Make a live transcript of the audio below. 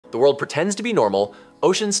The world pretends to be normal,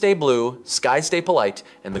 oceans stay blue, skies stay polite,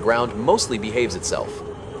 and the ground mostly behaves itself.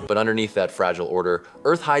 But underneath that fragile order,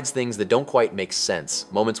 Earth hides things that don't quite make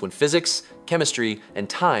sense, moments when physics, chemistry, and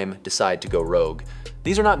time decide to go rogue.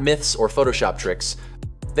 These are not myths or Photoshop tricks.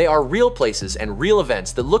 They are real places and real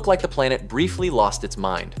events that look like the planet briefly lost its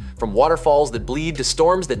mind. From waterfalls that bleed to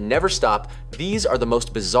storms that never stop, these are the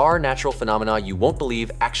most bizarre natural phenomena you won't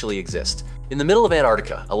believe actually exist. In the middle of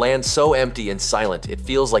Antarctica, a land so empty and silent it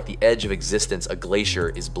feels like the edge of existence, a glacier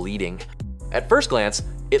is bleeding. At first glance,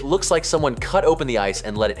 it looks like someone cut open the ice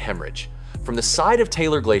and let it hemorrhage. From the side of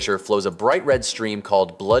Taylor Glacier flows a bright red stream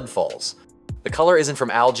called Blood Falls. The color isn't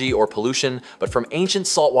from algae or pollution, but from ancient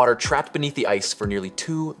saltwater trapped beneath the ice for nearly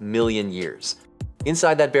 2 million years.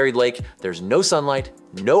 Inside that buried lake, there's no sunlight,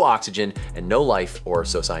 no oxygen, and no life, or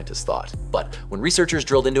so scientists thought. But when researchers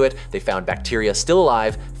drilled into it, they found bacteria still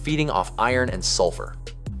alive, feeding off iron and sulfur.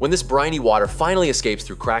 When this briny water finally escapes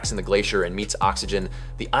through cracks in the glacier and meets oxygen,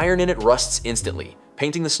 the iron in it rusts instantly,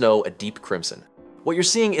 painting the snow a deep crimson. What you're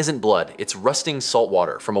seeing isn't blood, it's rusting salt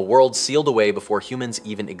water from a world sealed away before humans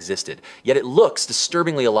even existed. Yet it looks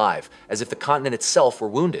disturbingly alive, as if the continent itself were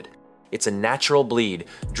wounded. It's a natural bleed,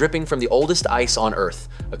 dripping from the oldest ice on Earth,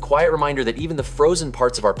 a quiet reminder that even the frozen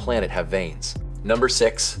parts of our planet have veins. Number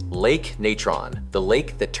 6, Lake Natron, the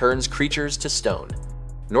lake that turns creatures to stone.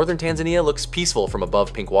 Northern Tanzania looks peaceful from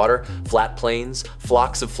above pink water, flat plains,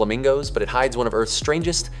 flocks of flamingos, but it hides one of Earth's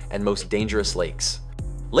strangest and most dangerous lakes.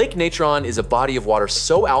 Lake Natron is a body of water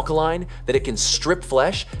so alkaline that it can strip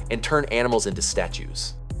flesh and turn animals into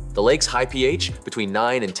statues. The lake's high pH, between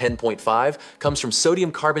 9 and 10.5, comes from sodium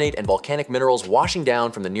carbonate and volcanic minerals washing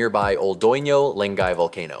down from the nearby Oldoinho Lengai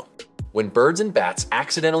volcano. When birds and bats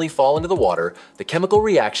accidentally fall into the water, the chemical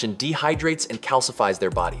reaction dehydrates and calcifies their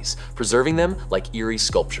bodies, preserving them like eerie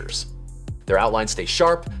sculptures. Their outlines stay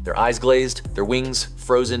sharp, their eyes glazed, their wings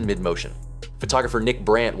frozen mid-motion. Photographer Nick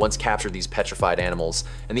Brandt once captured these petrified animals,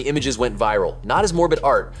 and the images went viral, not as morbid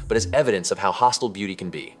art, but as evidence of how hostile beauty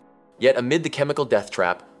can be. Yet amid the chemical death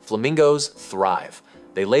trap, flamingos thrive.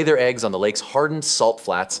 They lay their eggs on the lake's hardened salt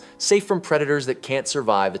flats, safe from predators that can't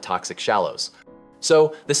survive the toxic shallows.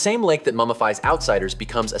 So, the same lake that mummifies outsiders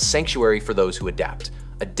becomes a sanctuary for those who adapt.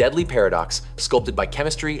 A deadly paradox sculpted by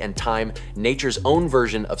chemistry and time, nature's own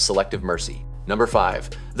version of selective mercy. Number 5,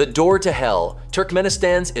 the door to hell,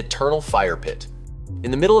 Turkmenistan's eternal fire pit.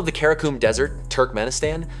 In the middle of the Karakum Desert,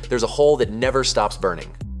 Turkmenistan, there's a hole that never stops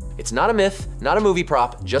burning. It's not a myth, not a movie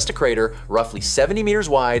prop, just a crater, roughly 70 meters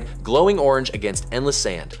wide, glowing orange against endless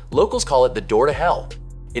sand. Locals call it the door to hell.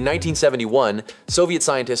 In 1971, Soviet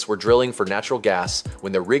scientists were drilling for natural gas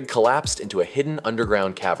when their rig collapsed into a hidden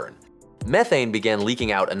underground cavern. Methane began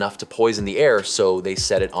leaking out enough to poison the air, so they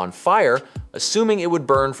set it on fire, assuming it would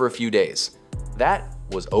burn for a few days. That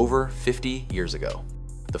was over 50 years ago.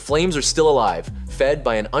 The flames are still alive, fed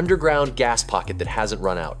by an underground gas pocket that hasn't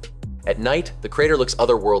run out. At night, the crater looks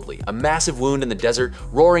otherworldly, a massive wound in the desert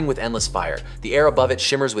roaring with endless fire. The air above it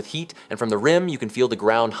shimmers with heat, and from the rim you can feel the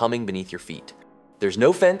ground humming beneath your feet. There's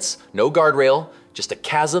no fence, no guardrail, just a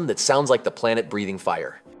chasm that sounds like the planet breathing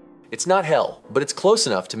fire. It's not hell, but it's close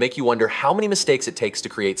enough to make you wonder how many mistakes it takes to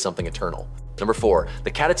create something eternal. Number 4,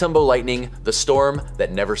 the Catatumbo Lightning, the storm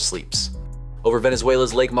that never sleeps. Over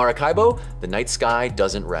Venezuela's Lake Maracaibo, the night sky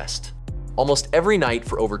doesn't rest. Almost every night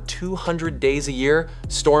for over 200 days a year,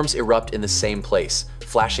 storms erupt in the same place,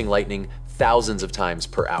 flashing lightning thousands of times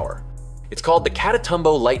per hour. It's called the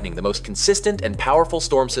Catatumbo Lightning, the most consistent and powerful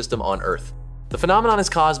storm system on Earth. The phenomenon is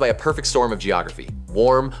caused by a perfect storm of geography.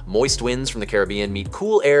 Warm, moist winds from the Caribbean meet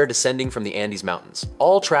cool air descending from the Andes Mountains,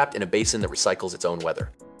 all trapped in a basin that recycles its own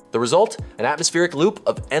weather. The result? An atmospheric loop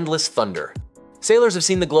of endless thunder. Sailors have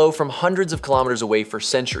seen the glow from hundreds of kilometers away for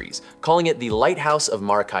centuries, calling it the Lighthouse of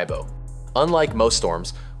Maracaibo. Unlike most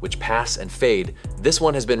storms, which pass and fade, this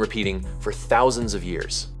one has been repeating for thousands of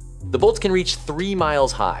years. The bolts can reach 3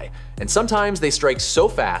 miles high, and sometimes they strike so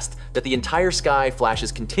fast that the entire sky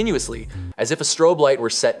flashes continuously, as if a strobe light were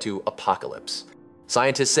set to apocalypse.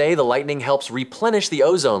 Scientists say the lightning helps replenish the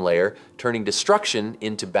ozone layer, turning destruction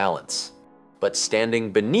into balance. But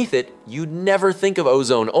standing beneath it, you'd never think of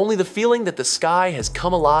ozone, only the feeling that the sky has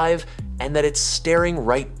come alive and that it's staring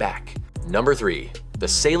right back. Number 3, the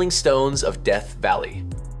sailing stones of Death Valley.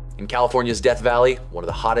 In California's Death Valley, one of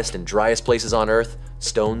the hottest and driest places on Earth,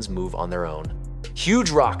 stones move on their own.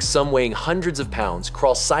 Huge rocks, some weighing hundreds of pounds,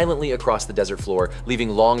 crawl silently across the desert floor, leaving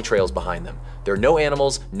long trails behind them. There are no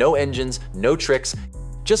animals, no engines, no tricks,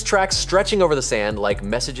 just tracks stretching over the sand like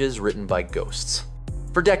messages written by ghosts.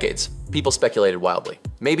 For decades, people speculated wildly.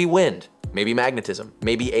 Maybe wind, maybe magnetism,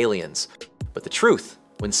 maybe aliens. But the truth,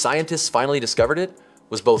 when scientists finally discovered it,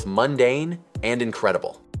 was both mundane and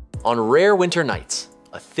incredible. On rare winter nights,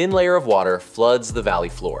 a thin layer of water floods the valley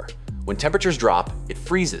floor. When temperatures drop, it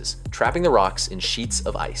freezes, trapping the rocks in sheets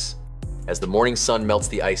of ice. As the morning sun melts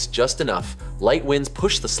the ice just enough, light winds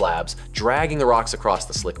push the slabs, dragging the rocks across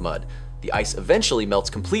the slick mud. The ice eventually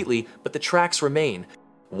melts completely, but the tracks remain.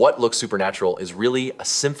 What looks supernatural is really a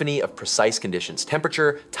symphony of precise conditions: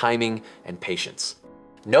 temperature, timing, and patience.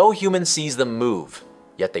 No human sees them move,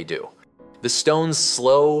 yet they do. The stone's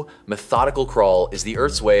slow, methodical crawl is the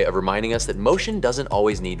Earth's way of reminding us that motion doesn't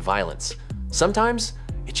always need violence. Sometimes,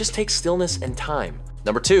 it just takes stillness and time.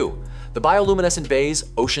 Number 2, the bioluminescent bays,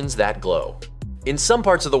 oceans that glow. In some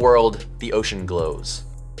parts of the world, the ocean glows.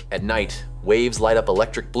 At night, waves light up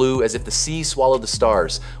electric blue as if the sea swallowed the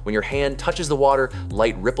stars. When your hand touches the water,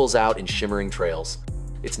 light ripples out in shimmering trails.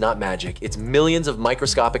 It's not magic, it's millions of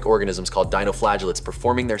microscopic organisms called dinoflagellates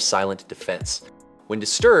performing their silent defense. When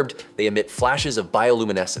disturbed, they emit flashes of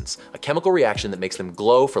bioluminescence, a chemical reaction that makes them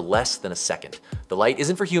glow for less than a second. The light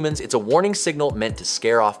isn't for humans, it's a warning signal meant to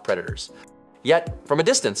scare off predators. Yet, from a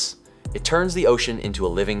distance, it turns the ocean into a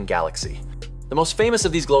living galaxy. The most famous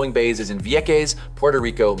of these glowing bays is in Vieques, Puerto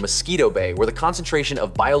Rico, Mosquito Bay, where the concentration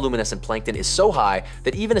of bioluminescent plankton is so high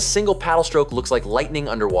that even a single paddle stroke looks like lightning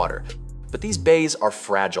underwater. But these bays are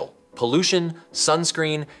fragile. Pollution,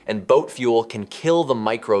 sunscreen, and boat fuel can kill the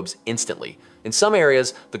microbes instantly. In some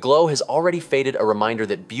areas, the glow has already faded, a reminder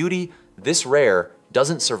that beauty this rare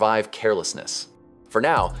doesn't survive carelessness. For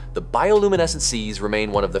now, the bioluminescent seas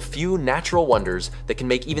remain one of the few natural wonders that can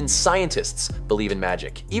make even scientists believe in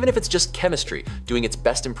magic, even if it's just chemistry doing its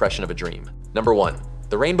best impression of a dream. Number 1,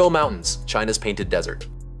 the Rainbow Mountains, China's painted desert.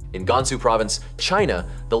 In Gansu province, China,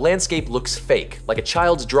 the landscape looks fake, like a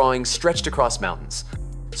child's drawing stretched across mountains.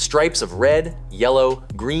 Stripes of red, yellow,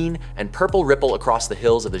 green, and purple ripple across the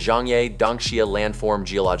hills of the Zhangye Dangxia Landform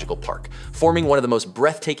Geological Park, forming one of the most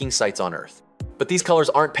breathtaking sights on Earth. But these colors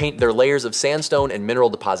aren't paint, they're layers of sandstone and mineral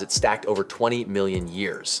deposits stacked over 20 million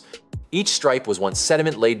years. Each stripe was once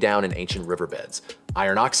sediment laid down in ancient riverbeds.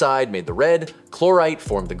 Iron oxide made the red, chlorite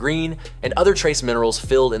formed the green, and other trace minerals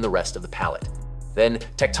filled in the rest of the palette. Then,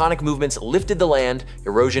 tectonic movements lifted the land,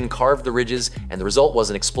 erosion carved the ridges, and the result was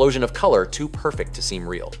an explosion of color too perfect to seem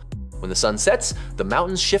real. When the sun sets, the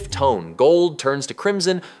mountains shift tone, gold turns to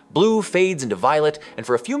crimson, blue fades into violet, and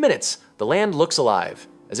for a few minutes, the land looks alive,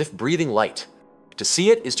 as if breathing light. To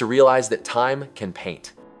see it is to realize that time can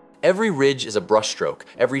paint. Every ridge is a brushstroke,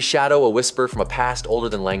 every shadow a whisper from a past older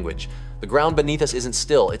than language. The ground beneath us isn't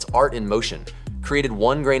still, it's art in motion, created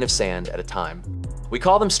one grain of sand at a time. We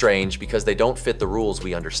call them strange because they don't fit the rules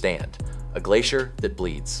we understand. A glacier that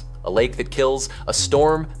bleeds, a lake that kills, a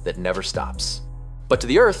storm that never stops. But to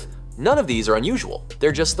the Earth, none of these are unusual.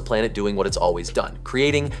 They're just the planet doing what it's always done,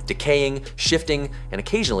 creating, decaying, shifting, and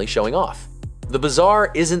occasionally showing off. The bizarre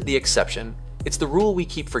isn't the exception, it's the rule we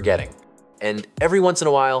keep forgetting. And every once in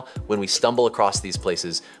a while, when we stumble across these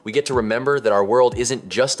places, we get to remember that our world isn't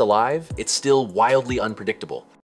just alive, it's still wildly unpredictable.